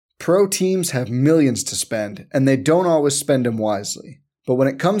Pro teams have millions to spend, and they don't always spend them wisely. But when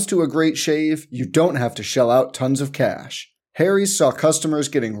it comes to a great shave, you don't have to shell out tons of cash. Harry's saw customers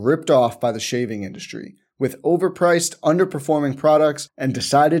getting ripped off by the shaving industry with overpriced, underperforming products and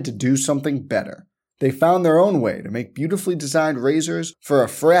decided to do something better. They found their own way to make beautifully designed razors for a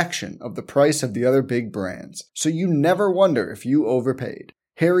fraction of the price of the other big brands, so you never wonder if you overpaid.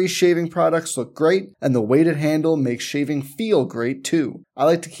 Harry's shaving products look great, and the weighted handle makes shaving feel great too. I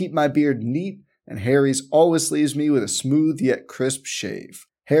like to keep my beard neat, and Harry's always leaves me with a smooth yet crisp shave.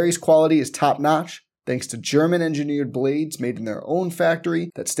 Harry's quality is top-notch, thanks to German-engineered blades made in their own factory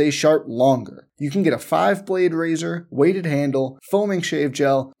that stay sharp longer. You can get a 5-blade razor, weighted handle, foaming shave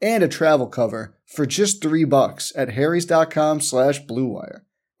gel, and a travel cover for just $3 at harrys.com/bluewire.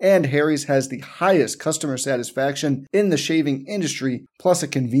 And Harry's has the highest customer satisfaction in the shaving industry, plus a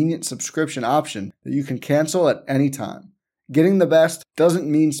convenient subscription option that you can cancel at any time. Getting the best doesn't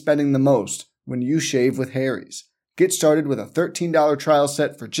mean spending the most when you shave with Harry's. Get started with a $13 trial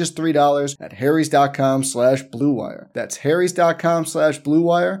set for just $3 at harrys.com/bluewire. That's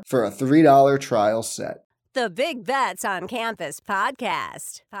harrys.com/bluewire for a $3 trial set. The Big Bets on Campus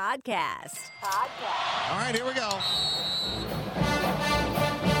podcast. All right, here we go.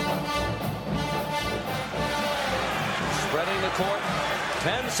 Spreading the court,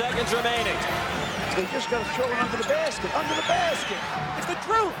 10 seconds remaining. They just got to throw it under the basket, It's the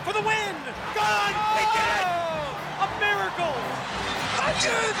truth for the win. Gone. They did it. A miracle.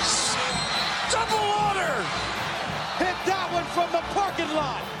 Hutchins! Double order! Hit that one from the parking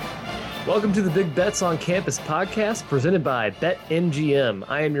lot. Welcome to the Big Bets on Campus podcast presented by BetMGM.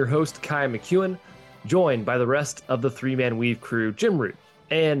 I am your host, Kai McEwen, joined by the rest of the three-man weave crew, Jim Root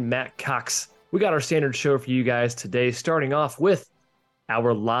and Matt Cox. We got our standard show for you guys today, starting off with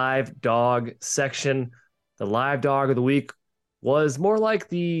our live dog section. The live dog of the week was more like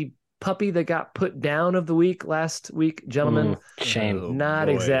the puppy that got put down of the week last week, gentlemen. Shame. Not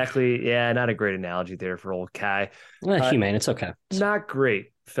exactly. Yeah, not a great analogy there for old Kai. Humane, it's okay. Not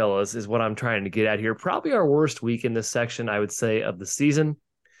great, fellas, is what I'm trying to get at here. Probably our worst week in this section, I would say, of the season.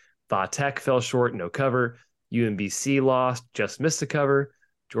 Va-Tech fell short, no cover. UMBC lost, just missed a cover.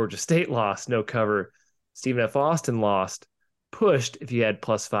 Georgia State lost, no cover. Stephen F. Austin lost, pushed if you had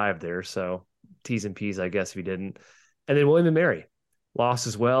 +5 there. So T's and P's, I guess, if you didn't. And then William & Mary lost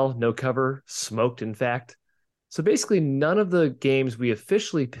as well, no cover, smoked, in fact. So basically none of the games we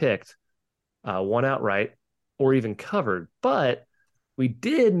officially picked won outright or even covered. But we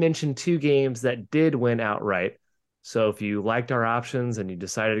did mention 2 games that did win outright. So if you liked our options and you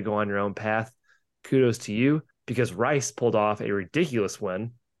decided to go on your own path, kudos to you, because Rice pulled off a ridiculous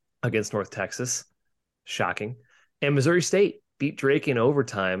win against North Texas. Shocking. And Missouri State beat Drake in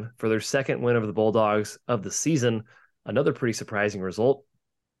overtime for their second win over the Bulldogs of the season. Another pretty surprising result.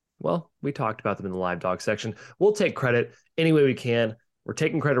 Well, we talked about them in the live dog section. We'll take credit any way we can. We're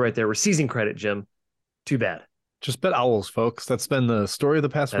taking credit right there. We're seizing credit, Jim. Too bad. Just bet Owls, folks. That's been the story of the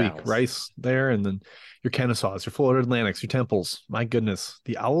past week. Owls. Rice there, and then your Kennesaws, your Florida Atlantics, your Temples. My goodness,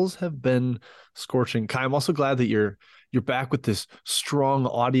 the Owls have been scorching. Kai, I'm also glad that you're back with this strong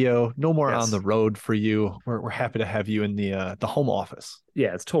audio. No more on the road for you. We're happy to have you in the home office.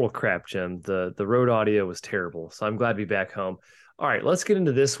 Yeah, it's total crap, Jim. The road audio was terrible, so I'm glad to be back home. All right, let's get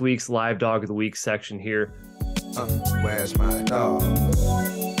into this week's live dog of the week section here. Where's my dog?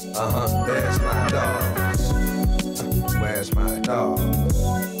 There's my dog. Where's my dog?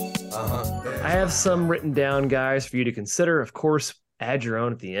 I have some written down, guys, for you to consider. Of course, add your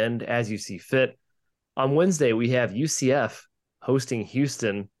own at the end as you see fit. On Wednesday, we have UCF hosting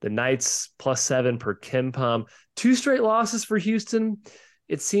Houston. The Knights +7 per KenPom. 2 straight losses for Houston.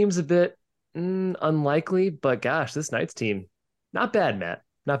 It seems a bit unlikely, but gosh, this Knights team, not bad, Matt.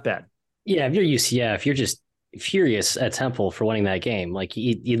 Not bad. Yeah, if you're UCF, you're just furious at Temple for winning that game. Like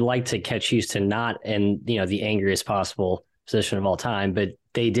you'd like to catch Houston not in the angriest possible position of all time, but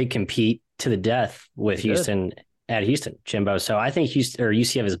they did compete to the death with Houston at Houston, Jimbo. So I think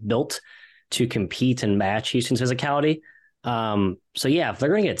UCF is built to compete and match Houston's physicality. So yeah, if they're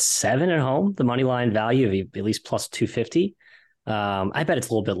going to get 7 at home, the money line value of at least +250. I bet it's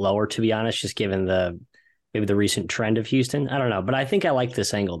a little bit lower, to be honest, just given maybe the recent trend of Houston. I don't know, but I think I like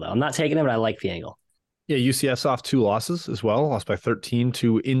this angle though. I'm not taking it, but I like the angle. Yeah, UCF's off 2 losses as well. Lost by 13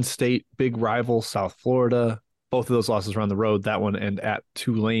 to in-state big rival South Florida. Both of those losses were on the road, that one and at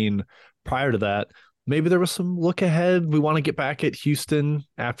Tulane. Prior to that, maybe there was some look ahead. We want to get back at Houston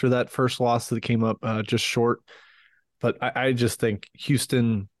after that first loss that came up just short. But I just think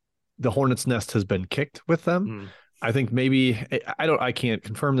Houston, the Hornets' nest has been kicked with them. I think maybe I can't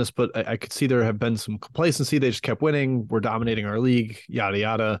confirm this, but I could see there have been some complacency. They just kept winning. We're dominating our league, yada,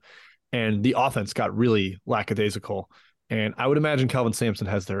 yada. And the offense got really lackadaisical. And I would imagine Kelvin Sampson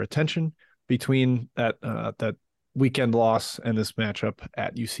has their attention between that weekend loss and this matchup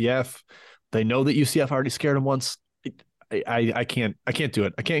at UCF. They know that UCF already scared them once. I can't do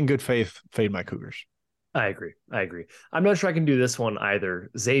it. I can't in good faith fade my Cougars. I agree. I'm not sure I can do this one either.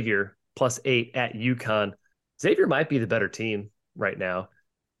 Xavier +8 at UConn. Xavier might be the better team right now.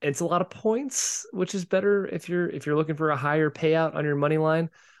 It's a lot of points, which is better if you're looking for a higher payout on your money line.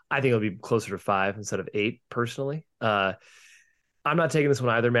 I think it'll be closer to 5 instead of 8 personally. I'm not taking this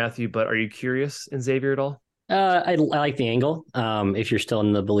one either, Matthew, but are you curious in Xavier at all? I like the angle. If you're still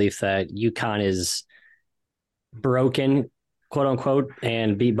in the belief that UConn is broken, quote unquote,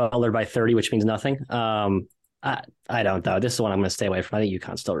 and beat Butler by 30, which means nothing. I don't know. This is one I'm going to stay away from. I think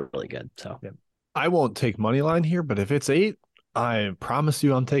UConn's still really good. So yeah. I won't take money line here, but if it's 8, I promise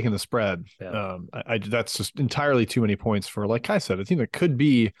you I'm taking the spread. Yeah. That's just entirely too many points for, like Kai said, a team that could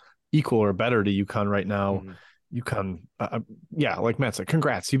be equal or better to UConn right now. UConn, like Matt said,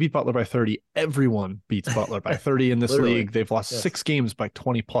 congrats. You beat Butler by 30. Everyone beats Butler by 30 in this league. They've lost 6 games by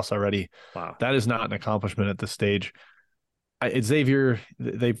 20 plus already. Wow. That is not an accomplishment at this stage. Xavier,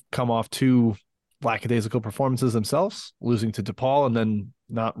 they've come off 2 lackadaisical performances themselves, losing to DePaul and then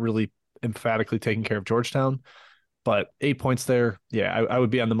not really emphatically taking care of Georgetown. But 8 points there. Yeah, I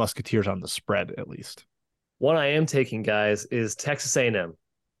would be on the Musketeers on the spread at least. One I am taking, guys, is Texas A&M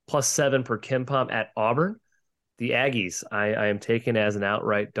 +7 per KenPom at Auburn. The Aggies, I am taking as an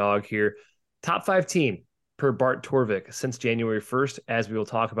outright dog here. Top 5 team per Bart Torvik since January 1st, as we will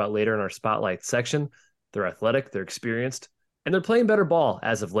talk about later in our Spotlight section. They're athletic, they're experienced, and they're playing better ball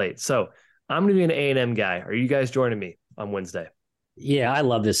as of late. So I'm going to be an A&M guy. Are you guys joining me on Wednesday? Yeah, I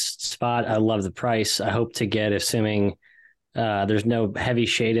love this spot. I love the price. I hope to get, assuming there's no heavy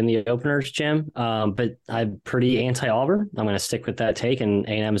shade in the openers, Jim. But I'm pretty anti-Auburn. I'm going to stick with that take, and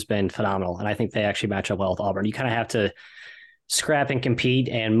A&M has been phenomenal. And I think they actually match up well with Auburn. You kind of have to scrap and compete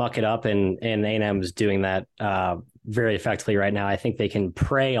and muck it up, and A&M is doing that very effectively right now. I think they can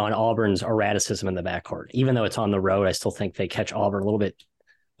prey on Auburn's erraticism in the backcourt. Even though it's on the road, I still think they catch Auburn a little bit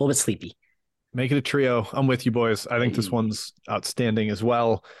sleepy. Make it a trio. I'm with you, boys. I think this one's outstanding as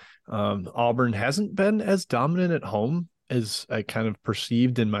well. Auburn hasn't been as dominant at home as I kind of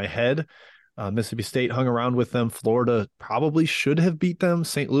perceived in my head. Mississippi State hung around with them. Florida probably should have beat them.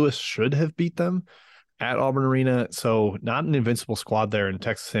 St. Louis should have beat them at Auburn Arena. So not an invincible squad there in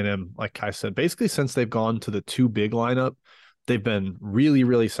Texas A&M. Like Kai said, basically since they've gone to the 2 big lineup, they've been really,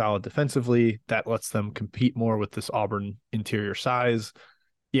 really solid defensively. That lets them compete more with this Auburn interior size.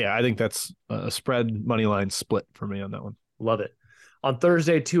 Yeah, I think that's a spread money line split for me on that one. Love it. On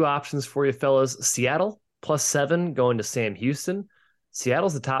Thursday, 2 options for you fellas. Seattle +7 going to Sam Houston.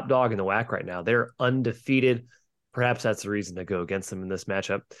 Seattle's the top dog in the WAC right now. They're undefeated. Perhaps that's the reason to go against them in this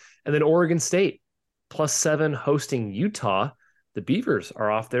matchup. And then Oregon State +7 hosting Utah. The Beavers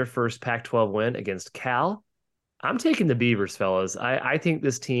are off their first Pac-12 win against Cal. I'm taking the Beavers, fellas. I think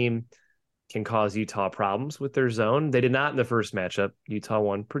this team can cause Utah problems with their zone. They did not in the first matchup. Utah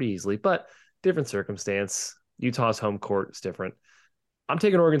won pretty easily, but different circumstance. Utah's home court is different. I'm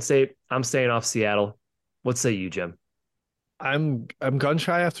taking Oregon State. I'm staying off Seattle. What say you, Jim? I'm gun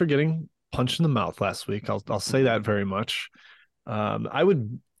shy after getting punched in the mouth last week. I'll say that very much. I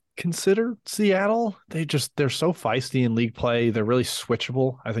would consider Seattle. They're so feisty in league play. They're really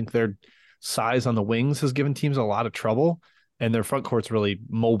switchable. I think their size on the wings has given teams a lot of trouble. And their front court's really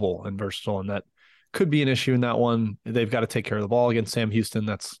mobile and versatile, and that could be an issue in that one. They've got to take care of the ball against Sam Houston.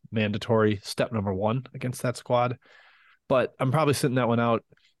 That's mandatory. Step number 1 against that squad. But I'm probably sitting that one out.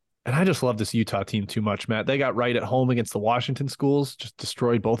 And I just love this Utah team too much, Matt. They got right at home against the Washington schools, just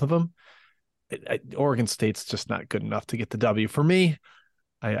destroyed both of them. Oregon State's just not good enough to get the W. For me,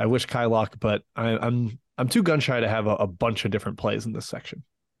 I wish Kai luck, but I'm too gun shy to have a bunch of different plays in this section.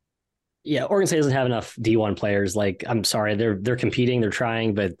 Yeah, Oregon State doesn't have enough D1 players. Like, I'm sorry, they're competing, they're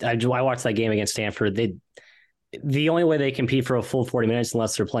trying, but I watched that game against Stanford. The only way they compete for a full 40 minutes,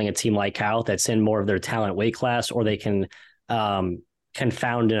 unless they're playing a team like Cal that's in more of their talent weight class, or they can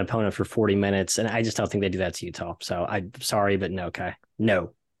confound an opponent for 40 minutes. And I just don't think they do that to Utah. So I'm sorry, but no, Kai.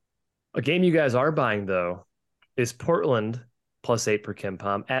 No. A game you guys are buying, though, is Portland +8 per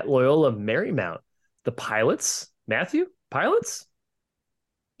KenPom at Loyola Marymount. The Pilots, Matthew? Pilots?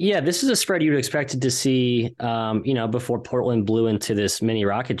 Yeah, this is a spread you'd expected to see, before Portland blew into this mini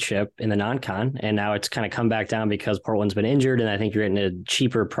rocket ship in the non-con, and now it's kind of come back down because Portland's been injured, and I think you're getting a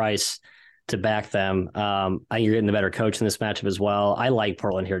cheaper price to back them. I think you're getting a better coach in this matchup as well. I like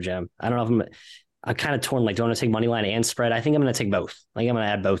Portland here, Jim. I don't know if I'm kind of torn. Like, do I want to take money line and spread? I think I'm going to take both. Like, I'm going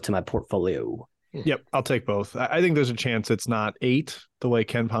to add both to my portfolio. Yep, I'll take both. I think there's a chance it's not 8 the way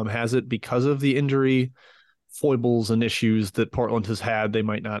KenPom has it because of the injury foibles and issues that Portland has had. They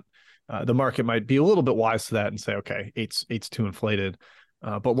might not. The market might be a little bit wise to that and say, okay, eight's too inflated.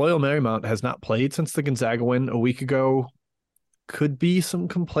 But Loyola Marymount has not played since the Gonzaga win a week ago. Could be some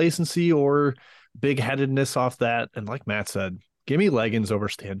complacency or big-headedness off that. And like Matt said, give me Leggins over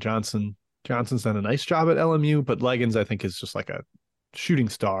Stan Johnson. Johnson's done a nice job at LMU, but Leggins, I think, is just like a shooting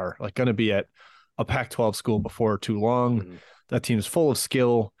star, like going to be at a Pac-12 school before too long. Mm-hmm. That team is full of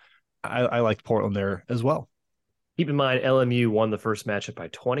skill. I like Portland there as well. Keep in mind, LMU won the first matchup by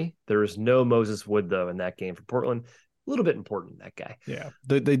 20. There is no Moses Wood, though, in that game for Portland. A little bit important, that guy. Yeah,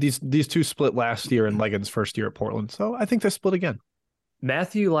 these two split last year in Leggins' first year at Portland, so I think they split again.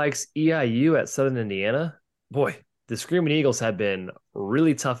 Matthew likes EIU at Southern Indiana. Boy, the Screaming Eagles have been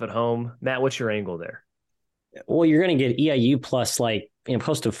really tough at home. Matt, what's your angle there? Well, you're going to get EIU plus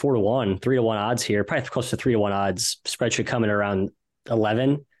close to 4-1, 3-1 odds here. Probably close to 3-1 odds. Spread should come in around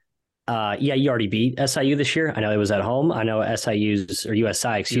 11. EIU already beat SIU this year. I know it was at home. I know SIU's or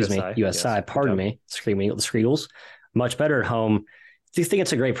USI, USI, yes. Pardon me. The Screagles. Much better at home. I think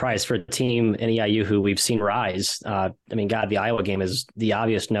it's a great price for a team in EIU who we've seen rise. The Iowa game is the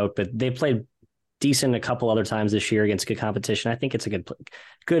obvious note, but they played decent a couple other times this year against good competition. I think it's a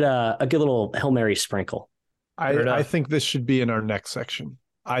good little Hail Mary sprinkle. I think this should be in our next section.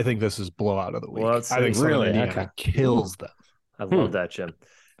 I think this is blowout of the week. Well, I think really Indiana kills them. I love that, Jim.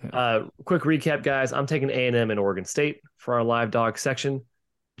 Quick recap, guys. I'm taking A&M and Oregon State for our live dog section.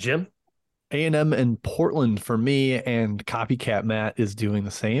 Jim? A&M and Portland for me, and Copycat Matt is doing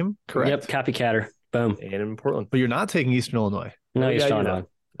the same, correct? Yep, Copycatter. Boom. A&M and Portland. But you're not taking Eastern Illinois. No, Eastern Illinois.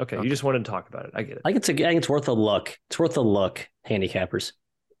 Okay, you just wanted to talk about it. I get it. I think it's worth a look. It's worth a look, handicappers.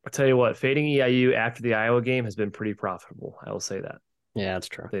 I'll tell you what, fading EIU after the Iowa game has been pretty profitable. I will say that. Yeah, that's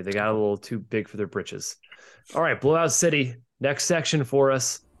true. They got a little too big for their britches. All right, Blowout City. Next section for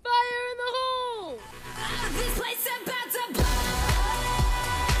us. Fire in the hole! This place about to blow!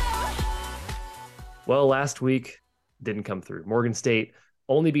 Well, last week didn't come through. Morgan State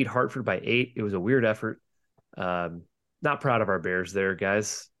only beat Hartford by 8. It was a weird effort. Not proud of our Bears there,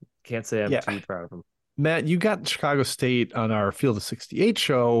 guys. Can't say I'm too proud of them. Matt, you got Chicago State on our Field of 68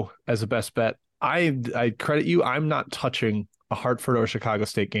 show as a best bet. I credit you. I'm not touching a Hartford or Chicago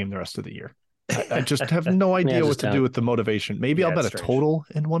State game the rest of the year. I just have no idea what to do with the motivation. Maybe I'll bet a total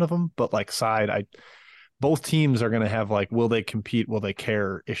in one of them, but both teams are going to have will they compete, will they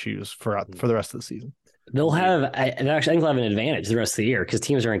care issues for the rest of the season. They'll have, I think they'll have an advantage the rest of the year because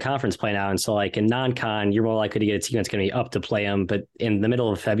teams are in conference play now. And so in non-con, you're more likely to get a team that's going to be up to play them. But in the middle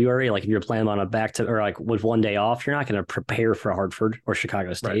of February, if you're playing them on with one day off, you're not going to prepare for Hartford or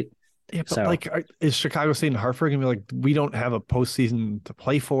Chicago State. Right. Yeah, but is Chicago State and Hartford going to be we don't have a postseason to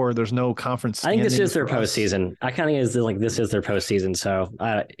play for? There's no conference. I think this is their postseason. I kind of is this is their postseason. So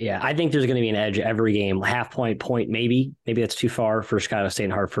I think there's going to be an edge every game, half point, maybe that's too far for Chicago State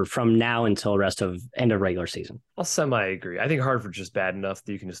and Hartford from now until end of regular season. I'll semi-agree. I think Hartford's just bad enough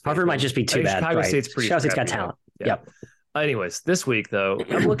that you can just. Hartford might just be too bad. Chicago State's pretty. Chicago State's got talent. Yeah. Yep. Anyways, this week though,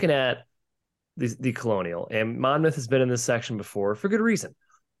 I'm looking at the Colonial, and Monmouth has been in this section before for good reason.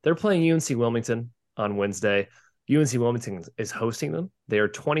 They're playing UNC Wilmington on Wednesday. UNC Wilmington is hosting them. They are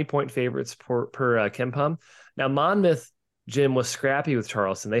 20-point favorites per KenPom. Now, Monmouth, Jim, was scrappy with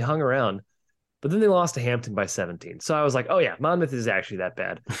Charleston. They hung around, but then they lost to Hampton by 17. So I was like, oh, yeah, Monmouth is actually that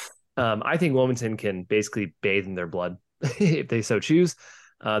bad. I think Wilmington can basically bathe in their blood if they so choose.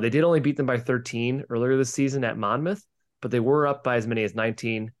 They did only beat them by 13 earlier this season at Monmouth, but they were up by as many as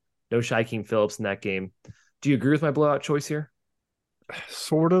 19. No Shaquem Phillips in that game. Do you agree with my blowout choice here?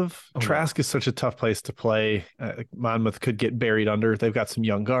 Sort of. Trask is such a tough place to play. Monmouth could get buried under. They've got some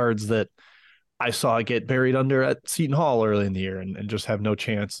young guards that I saw get buried under at Seton Hall early in the year and just have no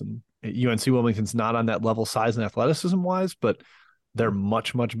chance. And UNC Wilmington's not on that level size and athleticism wise, but they're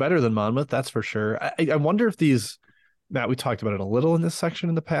much, much better than Monmouth. That's for sure. I wonder if these, Matt, we talked about it a little in this section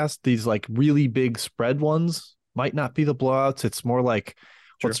in the past, these really big spread ones might not be the blowouts. It's more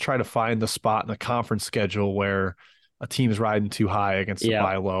let's try to find the spot in the conference schedule where a team is riding too high against the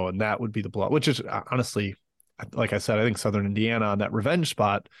buy low, and that would be the blowout, which is honestly, like I said, I think Southern Indiana on that revenge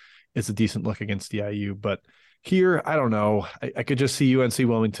spot is a decent look against EIU. But here, I don't know. I could just see UNC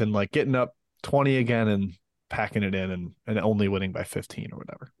Wilmington getting up 20 again and packing it in and only winning by 15 or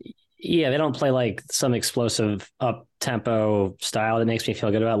whatever. Yeah, they don't play some explosive up-tempo style that makes me feel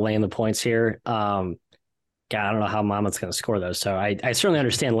good about laying the points here. God, I don't know how Monmouth's going to score those. So I certainly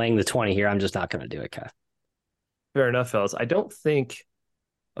understand laying the 20 here. I'm just not going to do it, Kev. Fair enough, fellas. I don't think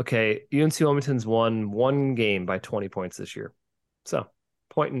Okay, UNC Wilmington's won one game by 20 points this year. So,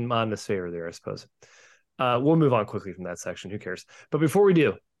 point in Monmouth's favor there, I suppose. We'll move on quickly from that section. Who cares? But before we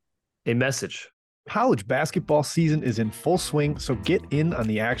do, a message. College basketball season is in full swing, so get in on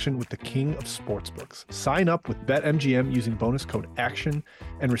the action with the king of sportsbooks. Sign up with BetMGM using bonus code ACTION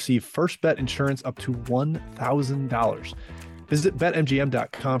and receive first bet insurance up to $1,000. Visit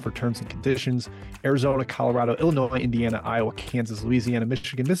BetMGM.com for terms and conditions. Arizona, Colorado, Illinois, Indiana, Iowa, Kansas, Louisiana,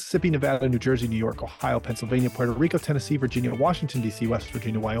 Michigan, Mississippi, Nevada, New Jersey, New York, Ohio, Pennsylvania, Puerto Rico, Tennessee, Virginia, Washington, D.C., West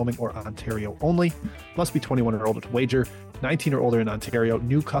Virginia, Wyoming, or Ontario only. Must be 21 or older to wager. 19 or older in Ontario.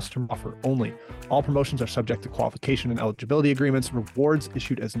 New customer offer only. All promotions are subject to qualification and eligibility agreements. Rewards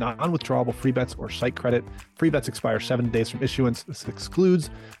issued as non-withdrawable free bets or site credit. Free bets expire 7 days from issuance. This excludes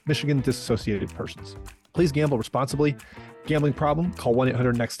Michigan disassociated persons. Please gamble responsibly. Gambling problem? Call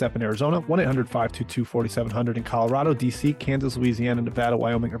 1-800-NEXT-STEP in Arizona, 1-800-522-4700 in Colorado, D.C., Kansas, Louisiana, Nevada,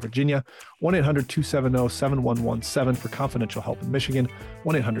 Wyoming, or Virginia, 1-800-270-7117 for confidential help in Michigan,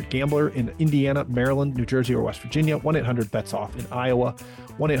 1-800-GAMBLER in Indiana, Maryland, New Jersey, or West Virginia, 1-800-BETS-OFF in Iowa,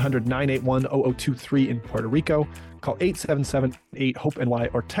 1-800-981-0023 in Puerto Rico, call 877-8-HOPE-NY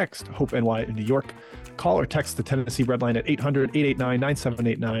or text HOPE-NY in New York. Call or text the Tennessee Red Line at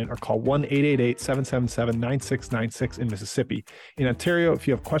 800-889-9789 or call 1-888-777-9696 in Mississippi. In Ontario, if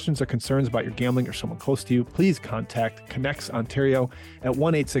you have questions or concerns about your gambling or someone close to you, please contact Connects Ontario at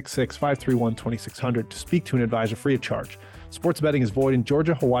 1-866-531-2600 to speak to an advisor free of charge. Sports betting is void in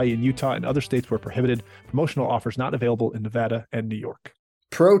Georgia, Hawaii, and Utah, and other states where prohibited. Promotional offers not available in Nevada and New York.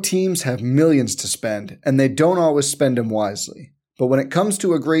 Pro teams have millions to spend, and they don't always spend them wisely. But when it comes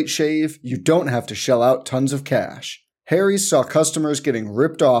to a great shave, you don't have to shell out tons of cash. Harry's saw customers getting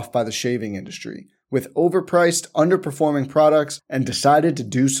ripped off by the shaving industry with overpriced, underperforming products and decided to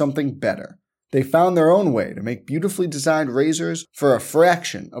do something better. They found their own way to make beautifully designed razors for a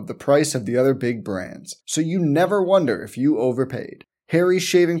fraction of the price of the other big brands, so you never wonder if you overpaid. Harry's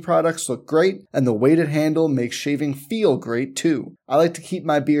shaving products look great, and the weighted handle makes shaving feel great too. I like to keep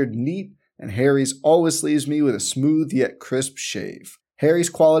my beard neat, and Harry's always leaves me with a smooth yet crisp shave. Harry's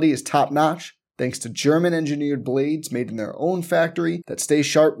quality is top-notch, thanks to German-engineered blades made in their own factory that stay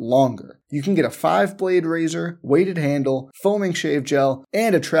sharp longer. You can get a 5-blade razor, weighted handle, foaming shave gel,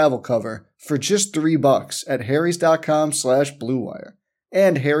 and a travel cover for just $3 at harrys.com/bluewire.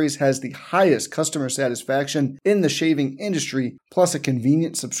 And Harry's has the highest customer satisfaction in the shaving industry, plus a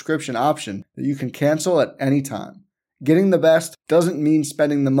convenient subscription option that you can cancel at any time. Getting the best doesn't mean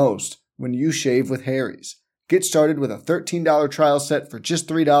spending the most when you shave with Harry's. Get started with a $13 trial set for just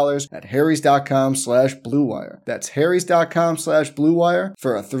 $3 at harrys.com/bluewire. That's harrys.com/bluewire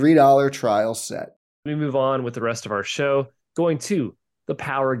for a $3 trial set. We move on with the rest of our show, going to the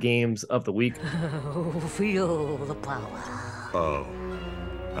power games of the week. Feel the power. Oh,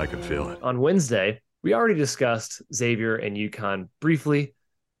 I can feel it. On Wednesday, we already discussed Xavier and UConn briefly.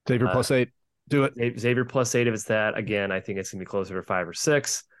 Xavier +8. Do it. Xavier +8 if it's that. Again, I think it's going to be closer to 5 or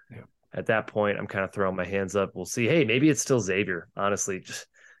 6. Yeah. At that point, I'm kind of throwing my hands up. We'll see. Hey, maybe it's still Xavier. Honestly, just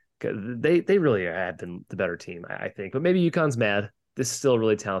they really have been the better team, I think. But maybe UConn's mad. This is still a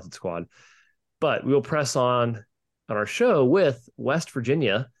really talented squad. But we will press on our show with West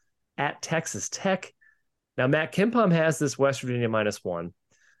Virginia at Texas Tech. Now, Matt Kempom has this West Virginia -1.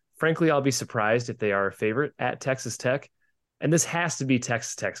 Frankly, I'll be surprised if they are a favorite at Texas Tech. And this has to be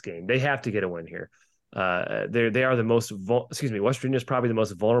Texas Tech's game. They have to get a win here. They are the most, West Virginia is probably the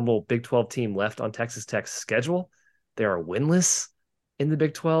most vulnerable Big 12 team left on Texas Tech's schedule. They are winless in the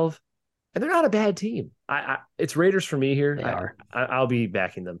Big 12, and they're not a bad team. It's Raiders for me here. They are. I'll be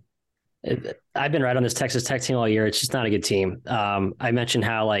backing them. I've been right on this Texas Tech team all year. It's just not a good team. I mentioned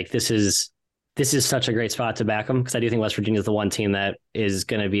how this is such a great spot to back them because I do think West Virginia is the one team that is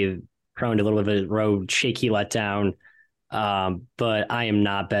going to be prone to a little bit of a road shaky letdown. But I am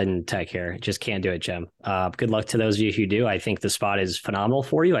not betting Tech here. Just can't do it, Jim. Good luck to those of you who do. I think the spot is phenomenal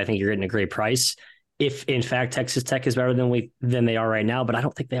for you. I think you're getting a great price. If in fact Texas Tech is better than they are right now, but I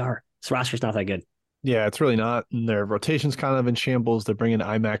don't think they are. This roster's not that good. Yeah, it's really not. And their rotation's kind of in shambles. They're bringing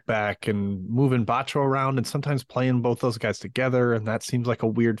IMAC back and moving Bacho around and sometimes playing both those guys together. And that seems like a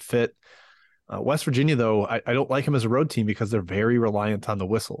weird fit. West Virginia, though, I don't like them as a road team because they're very reliant on the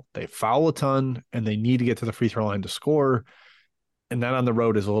whistle. They foul a ton and they need to get to the free throw line to score. And that on the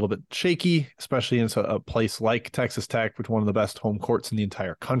road is a little bit shaky, especially in a place like Texas Tech, which is one of the best home courts in the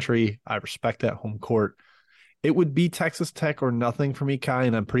entire country. I respect that home court. It would be Texas Tech or nothing for me, Kai,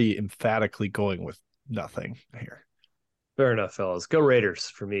 and I'm pretty emphatically going with nothing here. Fair enough, fellas. Go Raiders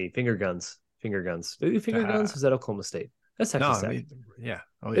for me. Finger guns. Guns? Is that Oklahoma State? That's Texas Tech. Yeah.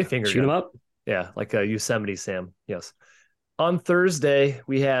 They finger shoot them up. Yeah, like a Yosemite Sam. Yes. On Thursday,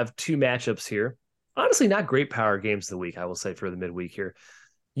 we have two matchups here. Honestly, not great power games of the week, I will say, for the midweek here.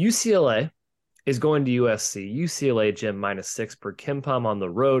 UCLA is going to USC. UCLA, Jim, -6 per KenPom on the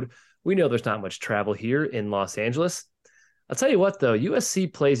road. We know there's not much travel here in Los Angeles. I'll tell you what, though,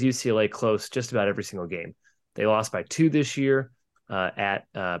 USC plays UCLA close just about every single game. They lost by 2 this year at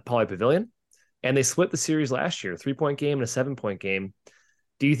Pauley Pavilion, and they split the series last year, 3-point game and a 7-point game.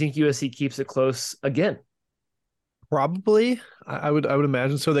 Do you think USC keeps it close again? Probably. I would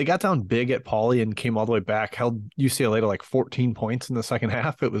imagine so. They got down big at Pauley and came all the way back, held UCLA to like 14 points in the second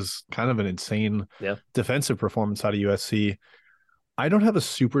half. It was kind of an insane defensive performance out of USC. I don't have a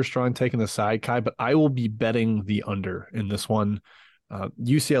super strong take in the side, Kai, but I will be betting the under in this one.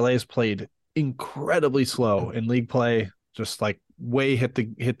 UCLA has played incredibly slow in league play, just like way hit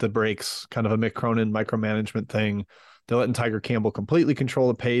the brakes, kind of a Mick Cronin micromanagement thing. They're letting Tiger Campbell completely control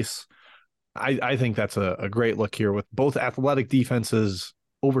the pace. I think that's a great look here with both athletic defenses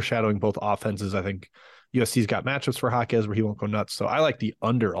overshadowing both offenses. I think USC's got matchups for Jaquez where he won't go nuts. So I like the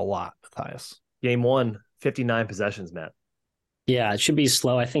under a lot, Matthias. Game 1, 59 possessions, Matt. Yeah, it should be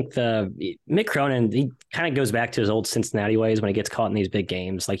slow. I think Mick Cronin, he kind of goes back to his old Cincinnati ways when he gets caught in these big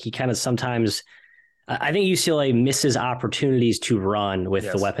games. Like he kind of sometimes, I think UCLA misses opportunities to run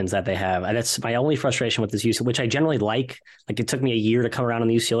with the weapons that they have. And that's my only frustration with this UCLA, which I generally like. Like it took me a year to come around on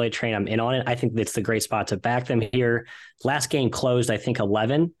the UCLA train. I'm in on it. I think it's the great spot to back them here. Last game closed, I think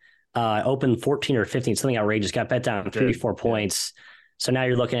 11, opened 14 or 15, something outrageous. Got bet down 3-4 points. So now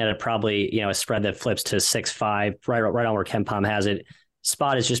you're looking at it probably, a spread that flips to 6-5, right on where KenPom has it.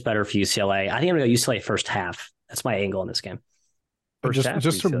 Spot is just better for UCLA. I think I'm going to go UCLA first half. That's my angle in this game.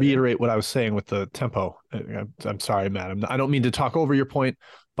 Just to reiterate what I was saying with the tempo. I'm sorry, Matt. I don't mean to talk over your point,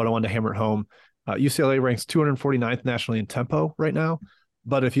 but I wanted to hammer it home. UCLA ranks 249th nationally in tempo right now.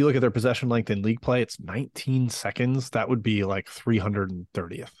 But if you look at their possession length in league play, it's 19 seconds. That would be like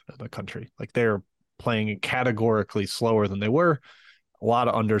 330th in the country. Like they're playing categorically slower than they were. A lot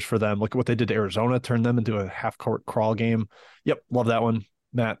of unders for them. Look at what they did to Arizona, turned them into a half-court crawl game. Yep, love that one.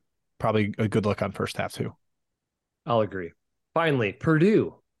 Matt, probably a good look on first half too. I'll agree. Finally,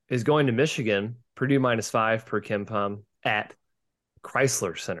 Purdue is going to Michigan. Purdue -5 per KenPom at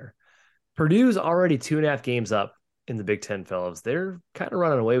Chrysler Center. Purdue's already 2.5 games up in the Big Ten, fellows. They're kind of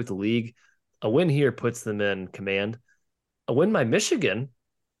running away with the league. A win here puts them in command. A win by Michigan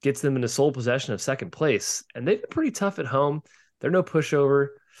gets them into sole possession of second place, and they've been pretty tough at home. They're no pushover.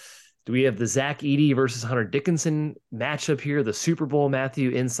 Do we have the Zach Edey versus Hunter Dickinson matchup here? The Super Bowl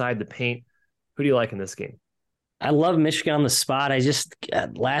Matthew inside the paint. Who do you like in this game? I love Michigan on the spot. I just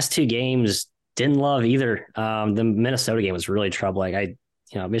last 2 games didn't love either. The Minnesota game was really troubling.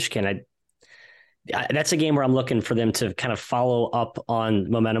 Michigan. That's a game where I'm looking for them to kind of follow up on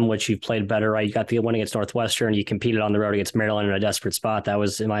momentum, which you've played better. Right, you got the win against Northwestern. You competed on the road against Maryland in a desperate spot. That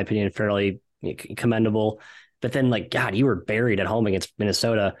was, in my opinion, fairly commendable. But then, you were buried at home against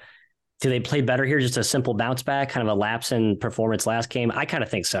Minnesota. Do they play better here? Just a simple bounce back, kind of a lapse in performance last game? I kind of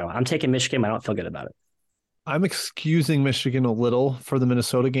think so. I'm taking Michigan. I don't feel good about it. I'm excusing Michigan a little for the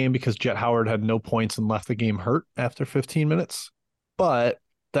Minnesota game because Jet Howard had no points and left the game hurt after 15 minutes. But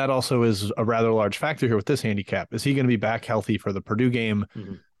that also is a rather large factor here with this handicap. Is he going to be back healthy for the Purdue game?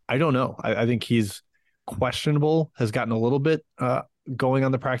 Mm-hmm. I don't know. I think he's questionable, has gotten a little bit going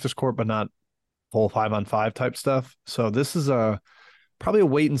on the practice court, but not full 5-on-5 type stuff. So this is probably a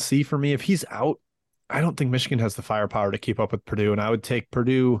wait and see for me. If he's out, I don't think Michigan has the firepower to keep up with Purdue. And I would take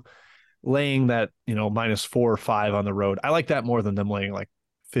Purdue laying that, -4 or 5 on the road. I like that more than them laying like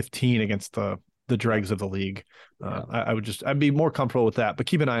 15 against the dregs of the league. I'd be more comfortable with that, but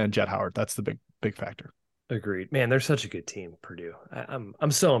keep an eye on Jet Howard. That's the big factor. Agreed. Man, they're such a good team, Purdue.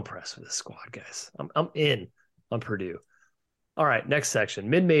 I'm so impressed with this squad, guys. I'm in on Purdue. All right, next section,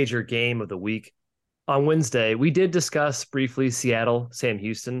 mid-major game of the week. On Wednesday, we did discuss briefly Seattle, Sam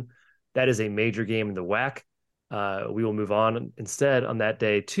Houston. That is a major game in the WAC. We will move on instead on that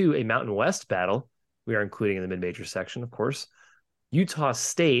day to a Mountain West battle. We are including in the mid-major section, of course. Utah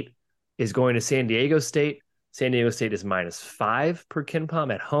State is going to San Diego State. San Diego State is -5 per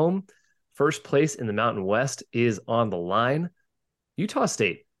KenPom at home. First place in the Mountain West is on the line. Utah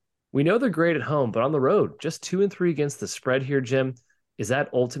State, we know they're great at home, but on the road, just 2-3 against the spread here, Jim. Is that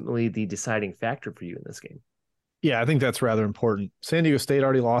ultimately the deciding factor for you in this game? Yeah, I think that's rather important. San Diego State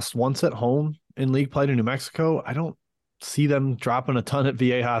already lost once at home in league play to New Mexico. I don't see them dropping a ton at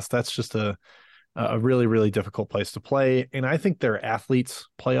Viejas. That's just a really, really difficult place to play. And I think their athletes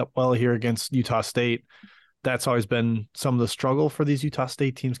play up well here against Utah State. That's always been some of the struggle for these Utah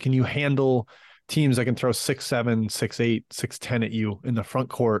State teams. Can you handle teams that can throw 6'7", 6'8", 6'10" at you in the front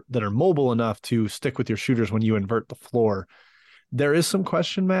court that are mobile enough to stick with your shooters when you invert the floor. There is some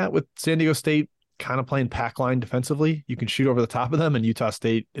question, Matt, with San Diego State kind of playing pack line defensively. You can shoot over the top of them, and Utah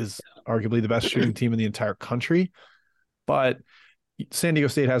State is arguably the best shooting team in the entire country. But San Diego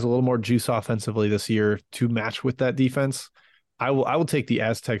State has a little more juice offensively this year to match with that defense. I will take the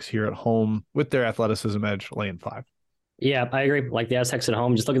Aztecs here at home with their athleticism edge, laying 5. Yeah, I agree. Like the Aztecs at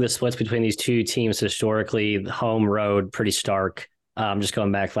home, just look at the splits between these two teams historically. Home, road, pretty stark. Just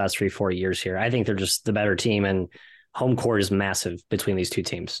going back the last 3-4 years here. I think they're just the better team, and home court is massive between these two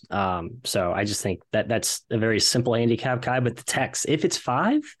teams. So I just think that's a very simple handicap, Kai. But the Tex, if it's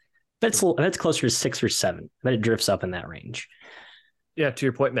 5, that's closer to 6 or 7. But it drifts up in that range. Yeah, to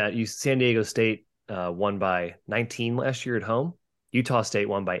your point, Matt, San Diego State won by 19 last year at home. Utah State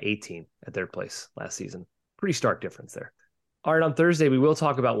won by 18 at their place last season. Pretty stark difference there. All right, on Thursday, we will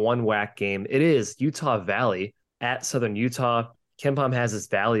talk about one WAC game. It is Utah Valley at Southern Utah. KenPom has this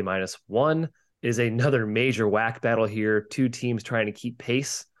Valley -1. It is another major WAC battle here. Two teams trying to keep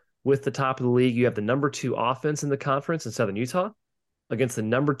pace with the top of the league. You have the number 2 offense in the conference in Southern Utah against the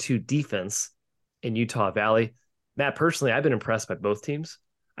number 2 defense in Utah Valley. Matt, personally, I've been impressed by both teams.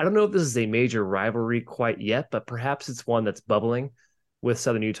 I don't know if this is a major rivalry quite yet, but perhaps it's one that's bubbling with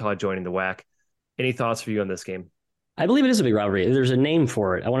Southern Utah joining the WAC. Any thoughts for you on this game? I believe it is a big rivalry. There's a name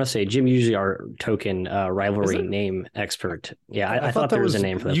for it. I want to say Jim, usually our token rivalry name expert. Yeah, I thought there was a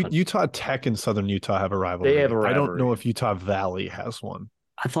name for this one. Utah Tech and Southern Utah have a rivalry. They have a rivalry. I don't know if Utah Valley has one.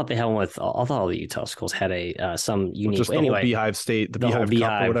 I thought they had one with. I thought all the Utah schools had some unique. Just the whole Beehive State, the Beehive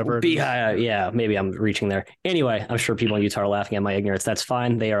Cup or whatever. Beehive, yeah, maybe I'm reaching there. Anyway, I'm sure people in Utah are laughing at my ignorance. That's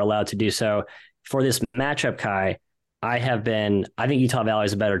fine. They are allowed to do so. For this matchup, Kai, I think Utah Valley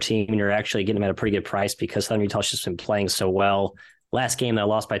is a better team, and you're actually getting them at a pretty good price because Southern Utah's just been playing so well. Last game, they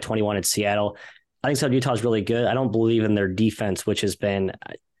lost by 21 at Seattle. I think Southern Utah is really good. I don't believe in their defense, which has been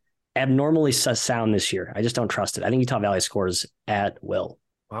abnormally sound this year. I just don't trust it. I think Utah Valley scores at will.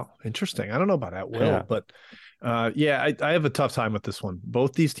 Wow, interesting. I don't know about at will, but I have a tough time with this one.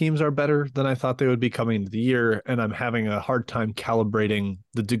 Both these teams are better than I thought they would be coming into the year, and I'm having a hard time calibrating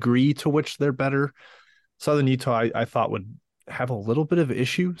the degree to which they're better. Southern Utah, I thought would have a little bit of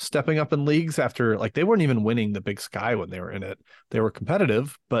issue stepping up in leagues after, like, they weren't even winning the Big Sky when they were in it. They were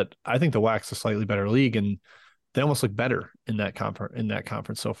competitive, but I think the WAC's a slightly better league, and they almost look better in that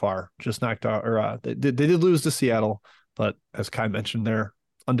conference so far. Just knocked out, or they did lose to Seattle, but as Kai mentioned, they're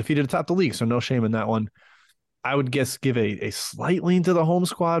undefeated atop the league, so no shame in that one. I would guess give a slight lean to the home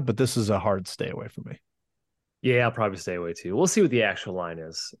squad, but this is a hard stay away for me. Yeah, I'll probably stay away too. We'll see what the actual line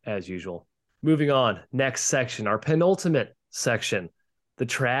is, as usual. Moving on, next section, our penultimate section, the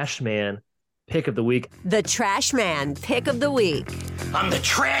Trash Man Pick of the Week. The Trash Man Pick of the Week. I'm the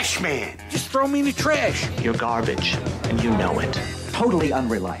trash man. Just throw me in the trash. You're garbage, and you know it. Totally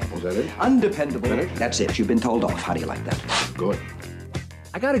unreliable. Is that it? Undependable. Is that it? That's it. You've been told off. How do you like that? Good.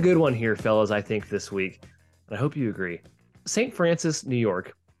 I got a good one here, fellas, I think, this week, and I hope you agree. St. Francis, New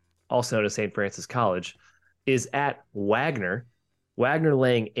York, also known as St. Francis College, is at Wagner. Wagner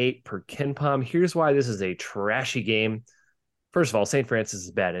laying 8 per KenPom. Here's why this is a trashy game. First of all, St. Francis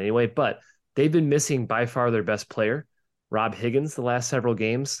is bad anyway, but they've been missing by far their best player, Rob Higgins, the last several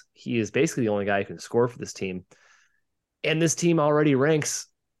games. He is basically the only guy who can score for this team. And this team already ranks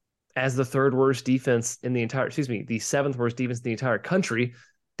as the 7th worst defense in the entire country,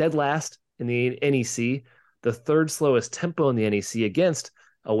 dead last in the NEC, the 3rd slowest tempo in the NEC against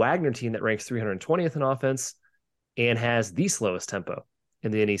a Wagner team that ranks 320th in offense and has the slowest tempo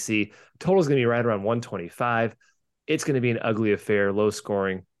in the NEC. Total is going to be right around 125. It's going to be an ugly affair, low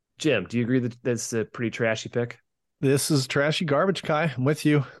scoring. Jim, do you agree that that's a pretty trashy pick? This is trashy garbage, Kai. I'm with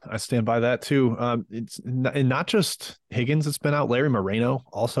you. I stand by that too. It's not just Higgins that's been out. Larry Moreno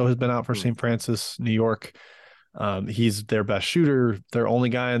also has been out for St. Francis, New York. He's their best shooter, their only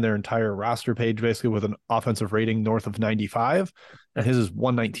guy on their entire roster page, basically with an offensive rating north of 95, and his is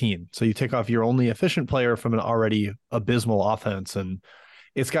 119. So you take off your only efficient player from an already abysmal offense, and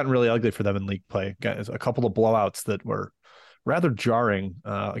it's gotten really ugly for them in league play. Got a couple of blowouts that were rather jarring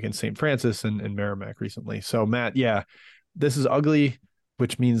against St. Francis and Merrimack recently. So Matt, yeah, this is ugly,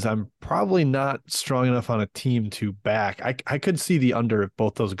 which means I'm probably not strong enough on a team to back. I could see the under if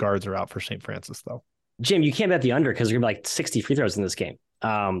both those guards are out for St. Francis, though. Jim, you can't bet the under because there's going to be like 60 free throws in this game.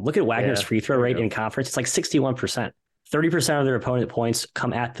 Look at Wagner's free throw rate in conference. It's like 61%. 30% of their opponent points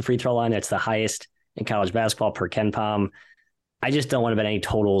come at the free throw line. That's the highest in college basketball per KenPom. I just don't want to bet any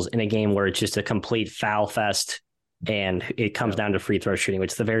totals in a game where it's just a complete foul fest and it comes down to free throw shooting,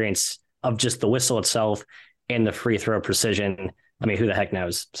 which is the variance of just the whistle itself and the free throw precision. I mean, who the heck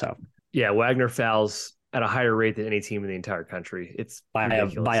knows? So Yeah, Wagner fouls at a higher rate than any team in the entire country. It's by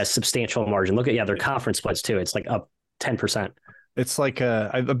a substantial margin. Look at their conference splits too. It's like up 10%. It's like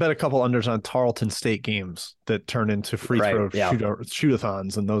I bet a couple unders on Tarleton State games that turn into free throw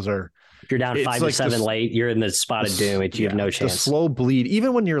shoot-a-thons, and those are. If you're down 5-7 late, you're in the spot of doom. You have no chance. The slow bleed,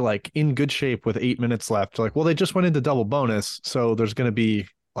 even when you're like in good shape with 8 minutes left, like, well, they just went into double bonus, so there's going to be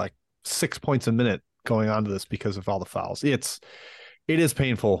like 6 points a minute going on to this because of all the fouls. It is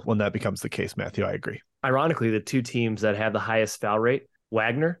painful when that becomes the case, Matthew. I agree. Ironically, the two teams that have the highest foul rate,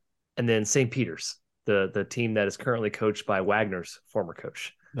 Wagner and then St. Peter's, the team that is currently coached by Wagner's former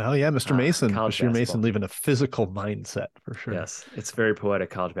coach. Oh, yeah, Mr. Mason. Mr. Mason basketball. leaving a physical mindset for sure. Yes, it's very poetic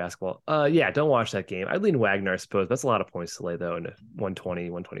college basketball. Yeah, don't watch that game. I'd lean Wagner, I suppose. That's a lot of points to lay, though, in a 120,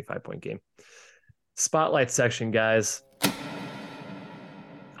 125-point game. Spotlight section, guys.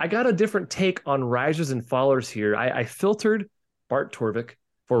 I got a different take on risers and fallers here. I filtered Bart Torvik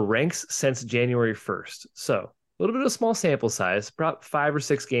for ranks since January 1st. So a little bit of a small sample size, about 5 or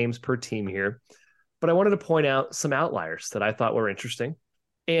 6 games per team here. But I wanted to point out some outliers that I thought were interesting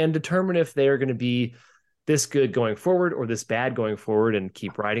and determine if they are going to be this good going forward or this bad going forward and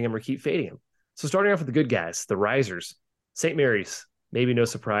keep riding them or keep fading them. So starting off with the good guys, the risers, St. Mary's, maybe no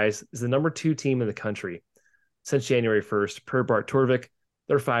surprise, is the number 2 team in the country since January 1st per Bart Torvik.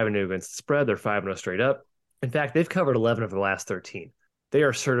 They're 5-0 against the spread. They're 5-0 straight up. In fact, they've covered 11 of the last 13. They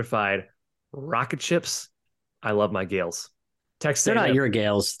are certified rocket ships. I love my Gales. They're not your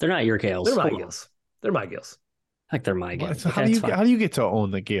Gales. They're not your Gales. They're my Gales. They're my Gales. Like they're my Gales. How do you get to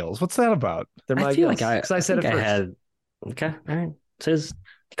own the Gales? What's that about? They're my Gales. Because I said it first. Okay. All right. It says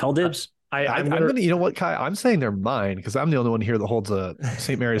call dibs. I'm gonna, you know what, Kai? I'm saying they're mine because I'm the only one here that holds a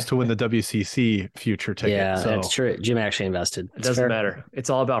St. Mary's to win the WCC future ticket. Yeah, so. that's true. Jim actually invested. It doesn't matter. It's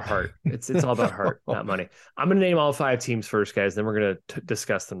all about heart. It's all about heart, not money. I'm going to name all 5 teams first, guys. Then we're going to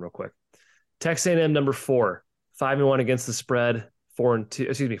discuss them real quick. Texas A&M number 4, 5-1 against the spread, 4-2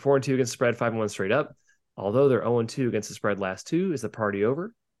 against the spread, 5-1 straight up. Although they're 0-2 against the spread last 2, is the party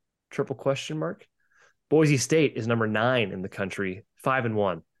over? Triple question mark. Boise State is number 9 in the country,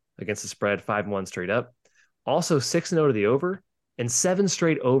 5-1 against the spread, 5-1 straight up. Also 6-0 to the over and 7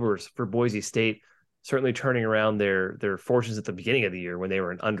 straight overs for Boise State, certainly turning around their fortunes at the beginning of the year when they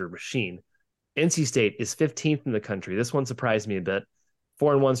were an under machine. NC State is 15th in the country. This one surprised me a bit.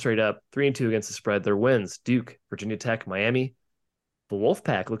 4-1 straight up, 3-2 against the spread. Their wins, Duke, Virginia Tech, Miami. The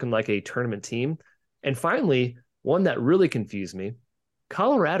Wolfpack looking like a tournament team. And finally, one that really confused me,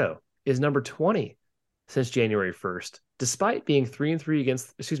 Colorado is number 20 since January 1st, despite being 2-4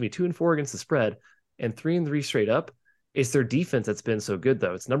 against the spread and 3-3 straight up. It's their defense that's been so good,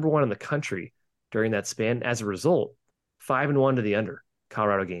 though. It's number 1 in the country during that span. As a result, 5-1 to the under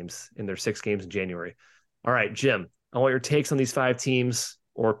Colorado games in their 6 games in January. All right, Jim, I want your takes on these 5 teams,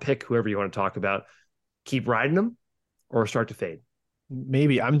 or pick whoever you want to talk about. Keep riding them or start to fade.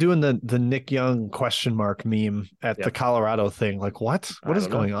 Maybe I'm doing the Nick Young question mark meme at the Colorado thing. Like, what is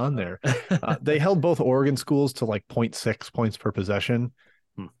going on there? They held both Oregon schools to like 0.6 points per possession.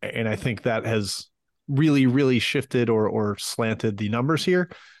 And I think that has really, really shifted or slanted the numbers here.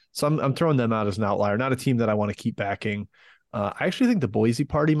 So I'm throwing them out as an outlier, not a team that I want to keep backing. I actually think the Boise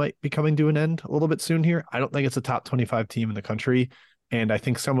party might be coming to an end a little bit soon here. I don't think it's a top 25 team in the country. And I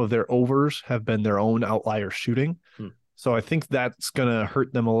think some of their overs have been their own outlier shooting. So I think that's going to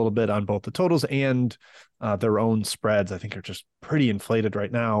hurt them a little bit on both the totals and their own spreads. I think are just pretty inflated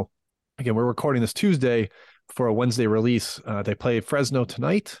right now. Again, we're recording this Tuesday for a Wednesday release. They play Fresno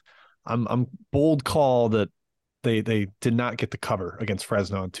tonight. I'm bold call that they did not get the cover against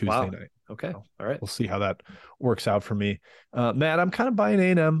Fresno on Tuesday night. Okay. So all right. We'll see how that works out for me. Matt, I'm kind of buying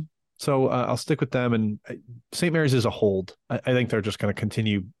A&M. So I'll stick with them. And St. Mary's is a hold. I think they're just going to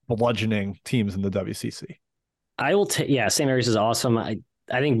continue bludgeoning teams in the WCC. I will take, St. Mary's is awesome. I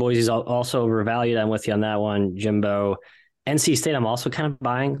think Boise's also overvalued. I'm with you on that one, Jimbo. NC State, I'm also kind of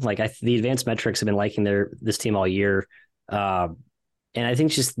buying. Like the advanced metrics have been liking this team all year. And I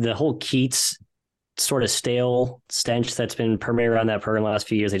think just the whole Keats sort of stale stench that's been permeating around that program the last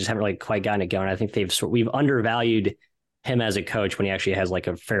few years, they just haven't really quite gotten it going. I think we've undervalued him as a coach when he actually has like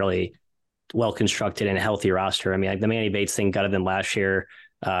a fairly well-constructed and healthy roster. I mean, like the Manny Bates thing gutted them last year.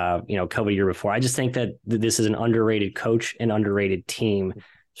 COVID year before. I just think that this is an underrated coach and underrated team,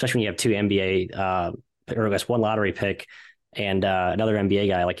 especially when you have 2 NBA, or I guess 1 lottery pick and another NBA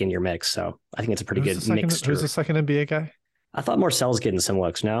guy like in your mix. So I think it's a pretty good mix. Who's the second NBA guy? I thought Marcel's getting some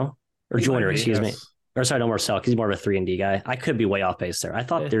looks, no? Or Joyner, excuse me. Or sorry, no, Marcel, because he's more of a 3-and-D guy. I could be way off base there. I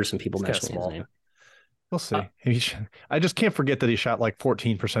thought there's some people mentioning his name. We'll see. I just can't forget that he shot like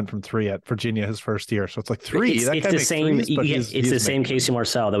 14% from three at Virginia his first year. So it's like three. It's the same. It's the same Casey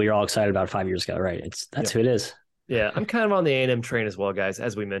Marcel that we were all excited about 5 years ago, right? That's who it is. Yeah, I'm kind of on the A&M train as well, guys.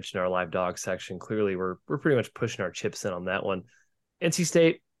 As we mentioned in our live dog section, clearly we're pretty much pushing our chips in on that one. NC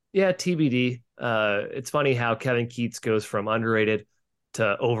State, yeah, TBD. It's funny how Kevin Keats goes from underrated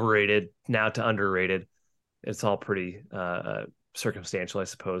to overrated, now to underrated. It's all pretty circumstantial, I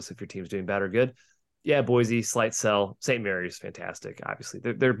suppose, if your team's doing bad or good. Yeah, Boise, slight sell. St. Mary's, fantastic, obviously.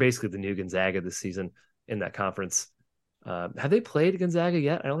 They're basically the new Gonzaga this season in that conference. Have they played Gonzaga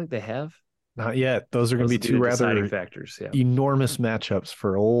yet? I don't think they have. Not yet. Those are going to be two rather factors. Yeah. Enormous matchups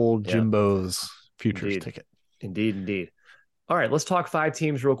for old Jimbo's futures ticket. Indeed. All right, let's talk 5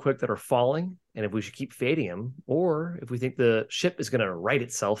 teams real quick that are falling, and if we should keep fading them, or if we think the ship is going to right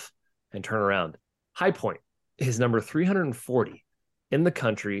itself and turn around. High Point is number 340 in the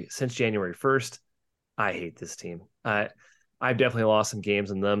country since January 1st. I hate this team. I've definitely lost some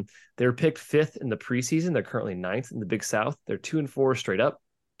games in them. They were picked 5th in the preseason. They're currently 9th in the Big South. They're 2-4 straight up.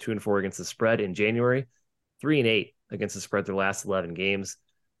 2-4 against the spread in January, 3-8 against the spread their last 11 games.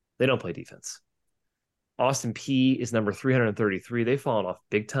 They don't play defense. Austin Peay is number 333. They've fallen off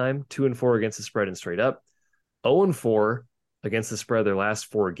big time, 2-4 against the spread and straight up, 0-4 against the spread their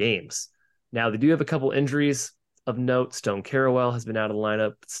last 4 games. Now, they do have a couple injuries of note. Stone Carrawell has been out of the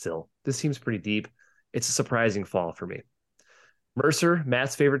lineup, but still, this team's pretty deep. It's a surprising fall for me. Mercer,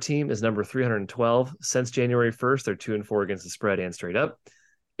 Matt's favorite team, is number 312. Since January 1st, they're 2-4 against the spread and straight up.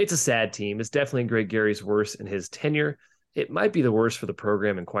 It's a sad team. It's definitely Greg Gary's worst in his tenure. It might be the worst for the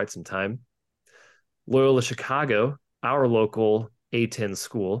program in quite some time. Loyola Chicago, our local A-10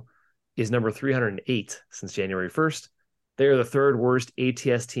 school, is number 308 since January 1st. They are the 3rd worst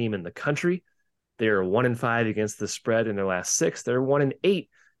ATS team in the country. They are 1-5 against the spread in their last 6. They're 1-8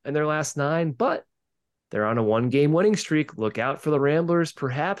 in their last 9, but they're on a 1-game winning streak. Look out for the Ramblers,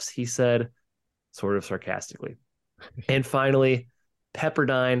 perhaps, he said, sort of sarcastically. And finally,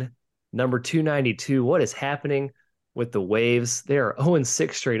 Pepperdine, number 292. What is happening with the Waves? They are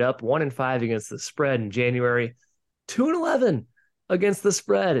 0-6 straight up, 1-5 against the spread in January, 2-11 against the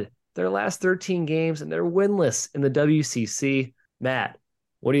spread their last 13 games, and they're winless in the WCC. Matt,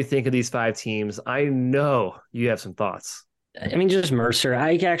 what do you think of these 5 teams? I know you have some thoughts. I mean, just Mercer.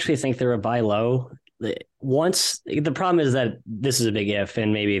 I actually think they're a buy low. The problem is that this is a big if,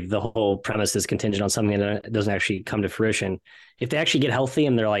 and maybe the whole premise is contingent on something that doesn't actually come to fruition. If they actually get healthy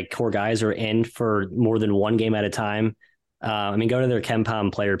and they're like core guys are in for more than 1 game at a time, I mean, go to their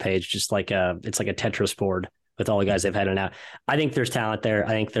KenPom player page, just like it's like a Tetris board with all the guys they've had in and out. I think there's talent there. I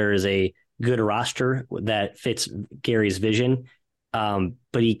think there is a good roster that fits Gary's vision.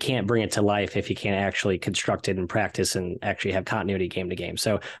 But he can't bring it to life if he can't actually construct it in practice and actually have continuity game to game.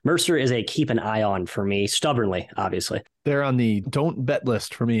 So Mercer is a keep an eye on for me, stubbornly, obviously. They're on the don't bet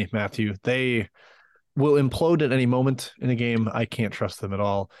list for me, Matthew. They will implode at any moment in a game. I can't trust them at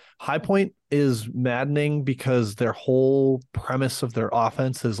all. High Point is maddening because their whole premise of their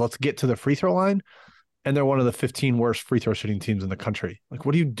offense is let's get to the free throw line. And they're one of the 15 worst free throw shooting teams in the country. Like,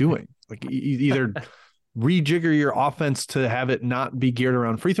 what are you doing? Like, either rejigger your offense to have it not be geared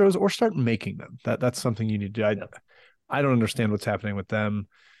around free throws or start making them. That's something you need to do. I don't understand what's happening with them.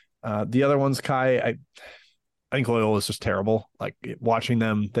 The other ones, Kai, I think Loyola is just terrible. Like, watching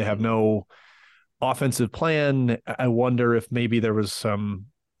them, they have no offensive plan. I wonder if maybe there was some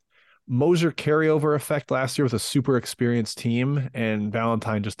Moser carryover effect last year with a super experienced team, and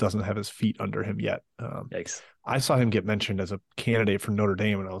Valentine just doesn't have his feet under him yet. Yikes. I saw him get mentioned as a candidate for Notre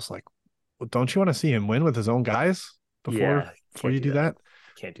Dame, and I was like, well, don't you want to see him win with his own guys before you do that?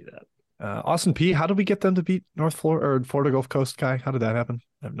 Can't do that. Austin Peay, how did we get them to beat North Florida or Florida Gulf Coast, Kai? How did that happen?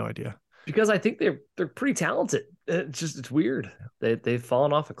 I have no idea. Because I think they're pretty talented. It's weird. They've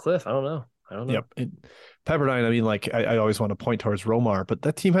fallen off a cliff. I don't know. Yep. Pepperdine, I mean, like, I always want to point towards Romar, but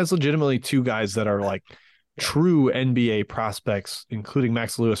that team has legitimately 2 guys that are like true NBA prospects, including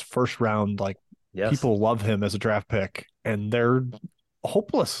Max Lewis, first round. Like, people love him as a draft pick, and they're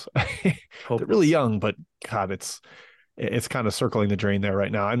hopeless. They're really young, but God, it's kind of circling the drain there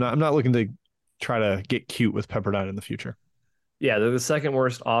right now. I'm not looking to try to get cute with Pepperdine in the future. Yeah, they're the 2nd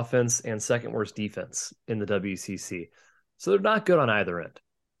worst offense and 2nd worst defense in the WCC. So they're not good on either end.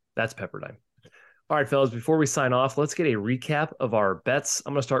 That's Pepperdine. All right, fellas, before we sign off, let's get a recap of our bets.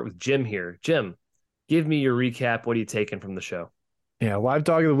 I'm going to start with Jim here. Jim, give me your recap. What are you taking from the show? Yeah, live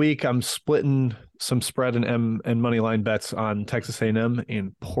dog of the week. I'm splitting some spread and money line bets on Texas A&M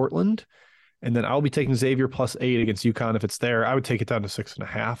and Portland. And then I'll be taking Xavier +8 against UConn if it's there. I would take it down to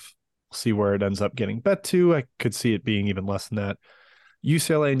 6.5. See where it ends up getting bet to. I could see it being even less than that.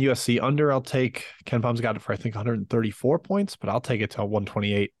 UCLA and USC under, I'll take. Ken Palm's got it for, I think, 134 points, but I'll take it to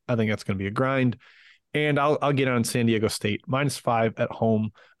 128. I think that's going to be a grind. And I'll get on San Diego State, -5 at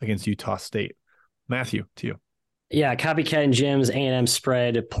home against Utah State. Matthew, to you. Yeah, copycat and Jim's A&M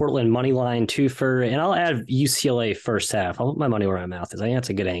spread, Portland money line twofer, and I'll add UCLA first half. I'll put my money where my mouth is. I think that's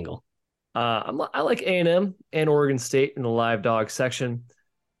a good angle. I like A&M and Oregon State in the live dog section.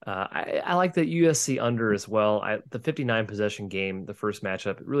 I like the USC under as well. The 59 possession game, the first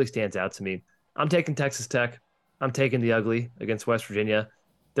matchup, it really stands out to me. I'm taking Texas Tech. I'm taking the ugly against West Virginia.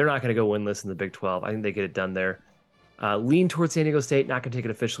 They're not going to go winless in the Big 12. I think they get it done there. Lean towards San Diego State. Not going to take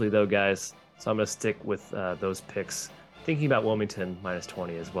it officially, though, guys. So I'm going to stick with those picks. Thinking about Wilmington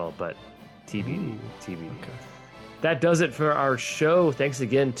 -20 as well, but TBD. Okay. That does it for our show. Thanks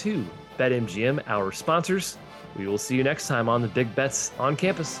again to BetMGM, our sponsors. We will see you next time on the Big Bets on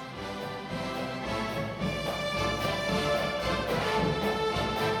Campus.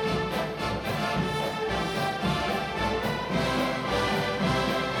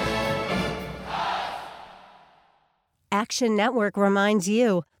 Action Network reminds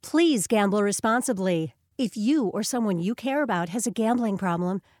you, please gamble responsibly. If you or someone you care about has a gambling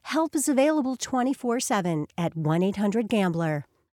problem, help is available 24/7 at 1-800-GAMBLER.